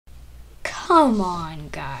Come on,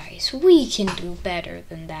 guys. We can do better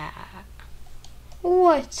than that.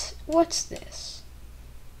 What's this?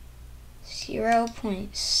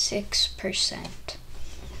 0.6%.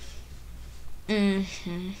 You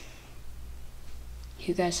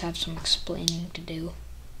guys have some explaining to do.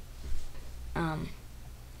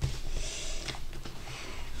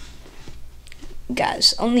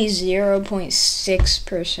 Guys, only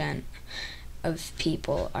 0.6% of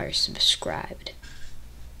people are subscribed.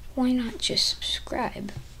 Why not just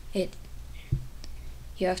subscribe? You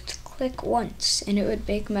have to click once and it would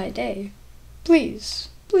make my day. Please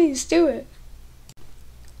do it.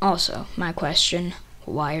 Also, my question,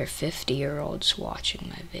 why are 50-year-olds watching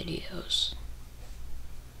my videos?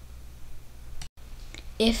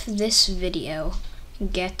 If this video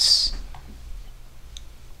gets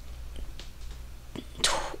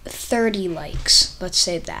 30 likes, let's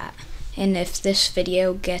say that, and if this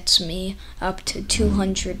video gets me up to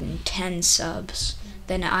 210 subs,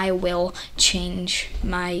 then I will change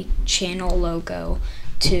my channel logo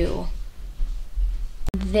to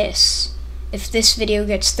this. If this video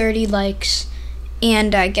gets 30 likes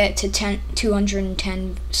and I get to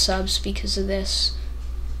 210 subs because of this,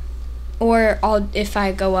 or if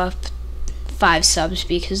I go up 5 subs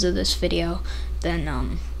because of this video, then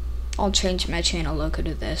I'll change my channel logo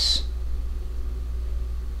to this.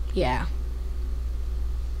 Yeah.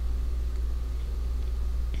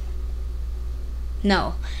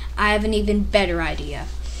 No, I have an even better idea.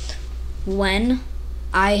 When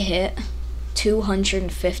I hit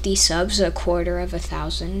 250 subs,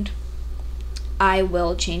 250, I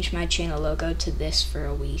will change my channel logo to this for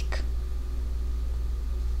a week.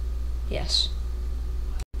 Yes.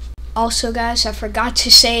 Also, guys, I forgot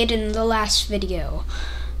to say it in the last video.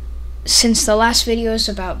 Since the last video is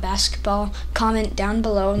about basketball, comment down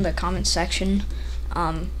below in the comment section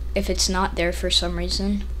if it's not there for some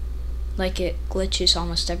reason. Like it glitches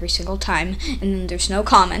almost every single time and then there's no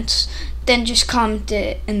comments. Then just comment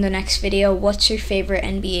it in the next video. What's your favorite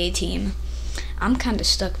NBA team? I'm kind of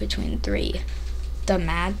stuck between 3.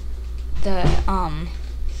 The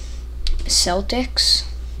Celtics,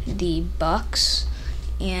 the Bucks,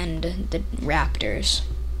 and the Raptors.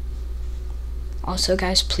 Also,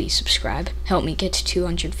 guys, please subscribe. Help me get to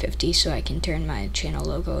 250 so I can turn my channel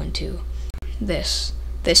logo into this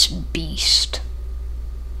beast.